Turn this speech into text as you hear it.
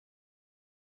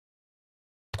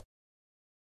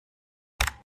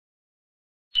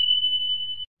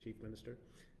Chief Minister.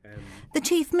 The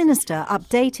Chief Minister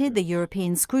updated the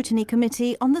European Scrutiny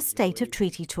Committee on the state of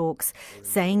treaty talks,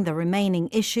 saying the remaining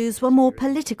issues were more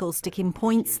political sticking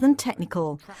points than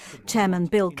technical. Chairman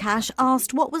Bill Cash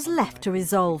asked what was left to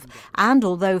resolve, and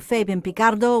although Fabian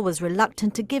Picardo was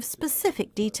reluctant to give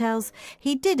specific details,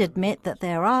 he did admit that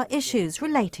there are issues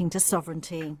relating to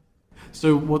sovereignty.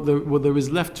 So what there is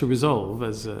left to resolve,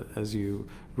 as you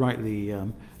rightly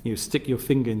stick your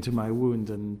finger into my wound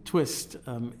and twist,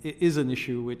 it is an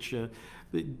issue which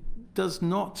does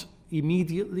not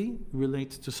immediately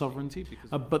relate to sovereignty,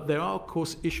 but there are, of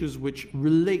course, issues which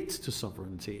relate to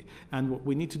sovereignty. And what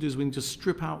we need to do is we need to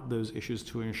strip out those issues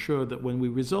to ensure that when we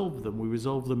resolve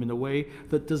them in a way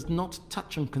that does not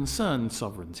touch and concern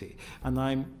sovereignty. And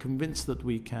I'm convinced that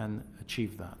we can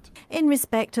achieve that. In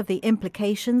respect of the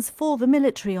implications for the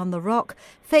military on the Rock,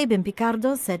 Fabian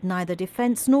Picardo said neither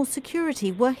defence nor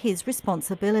security were his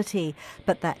responsibility,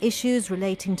 but that issues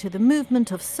relating to the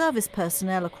movement of service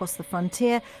personnel across the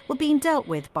frontier were being dealt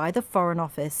with by the Foreign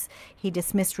Office. He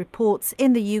dismissed reports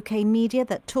in the UK media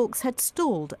that talks had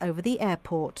stalled over the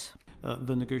airport.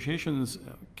 The negotiations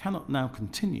cannot now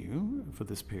continue for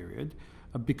this period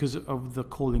because of the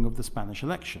calling of the Spanish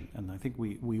election. And I think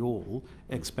we all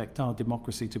expect our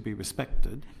democracy to be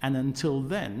respected. And until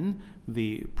then,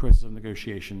 the process of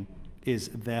negotiation is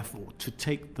therefore, to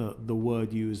take the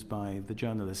word used by the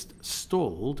journalist,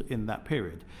 stalled in that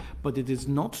period. But it is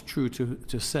not true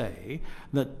to say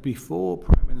that before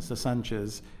Prime Minister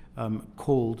Sanchez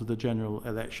called the general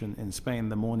election in Spain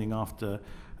the morning after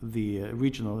the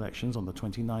regional elections on the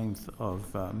 29th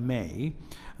of May,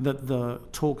 that the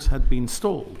talks had been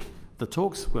stalled. The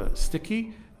talks were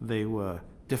sticky, they were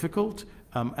difficult,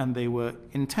 and they were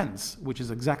intense, which is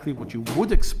exactly what you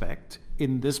would expect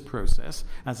in this process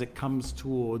as it comes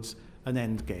towards an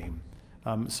end game.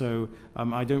 So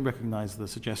I don't recognize the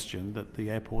suggestion that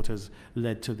the airport has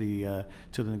led to the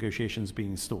negotiations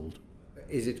being stalled.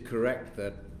 Is it correct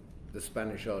that the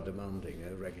Spanish are demanding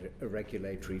a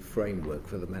regulatory framework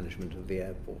for the management of the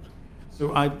airport?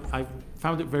 So I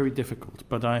found it very difficult,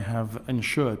 but I have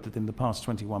ensured that in the past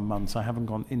 21 months I haven't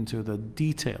gone into the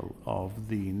detail of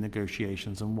the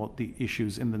negotiations and what the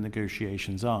issues in the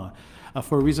negotiations are,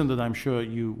 for a reason that I'm sure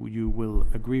you will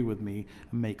agree with me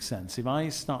and make sense. If I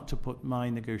start to put my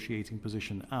negotiating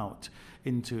position out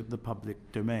into the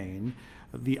public domain,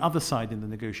 the other side in the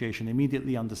negotiation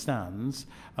immediately understands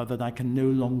that I can no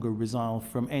longer resile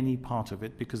from any part of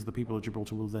it, because the people of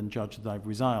Gibraltar will then judge that I've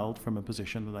resiled from a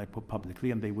position that I put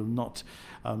publicly, and they will not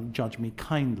judge me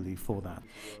kindly for that.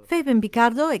 Fabian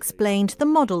Picardo explained the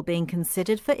model being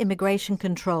considered for immigration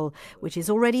control, which is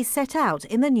already set out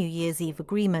in the New Year's Eve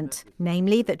agreement,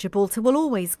 namely that Gibraltar will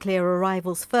always clear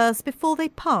arrivals first before they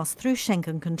pass through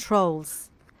Schengen controls.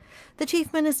 The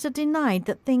Chief Minister denied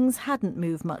that things hadn't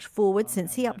moved much forward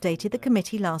since he updated the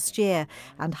committee last year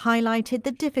and highlighted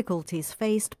the difficulties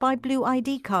faced by blue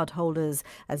ID card holders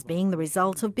as being the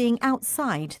result of being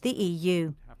outside the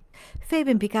EU.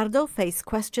 Fabian Picardo faced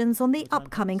questions on the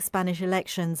upcoming Spanish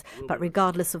elections, but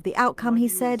regardless of the outcome, he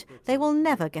said, they will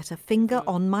never get a finger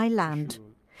on my land.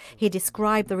 He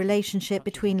described the relationship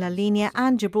between La Linea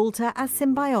and Gibraltar as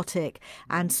symbiotic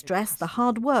and stressed the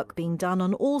hard work being done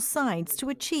on all sides to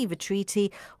achieve a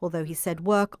treaty, although he said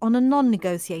work on a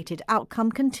non-negotiated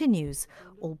outcome continues,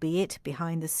 albeit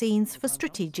behind the scenes for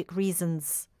strategic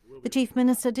reasons. The Chief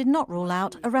Minister did not rule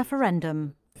out a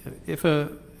referendum. If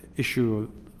an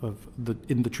issue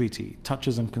in the treaty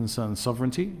touches and concerns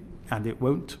sovereignty, and it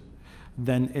won't,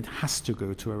 then it has to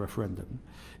go to a referendum.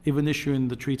 If an issue in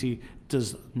the treaty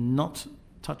does not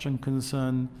touch and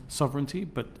concern sovereignty,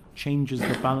 but changes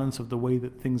the balance of the way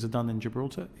that things are done in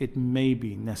Gibraltar, it may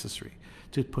be necessary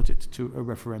to put it to a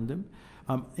referendum.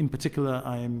 In particular,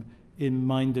 I am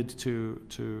minded to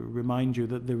remind you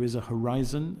that there is a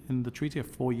horizon in the treaty, a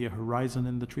 4-year horizon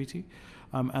in the treaty,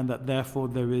 and that therefore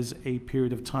there is a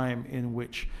period of time in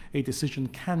which a decision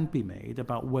can be made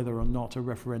about whether or not a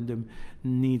referendum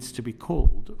needs to be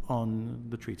called on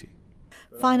the treaty.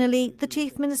 Finally, the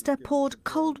Chief Minister poured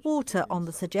cold water on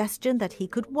the suggestion that he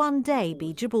could one day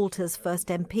be Gibraltar's first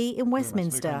MP in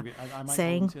Westminster,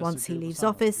 saying once he leaves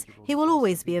office, he will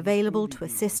always be available to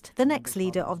assist the next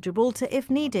leader of Gibraltar if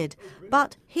needed,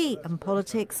 but he and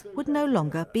politics would no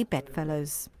longer be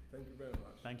bedfellows.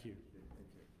 Thank you.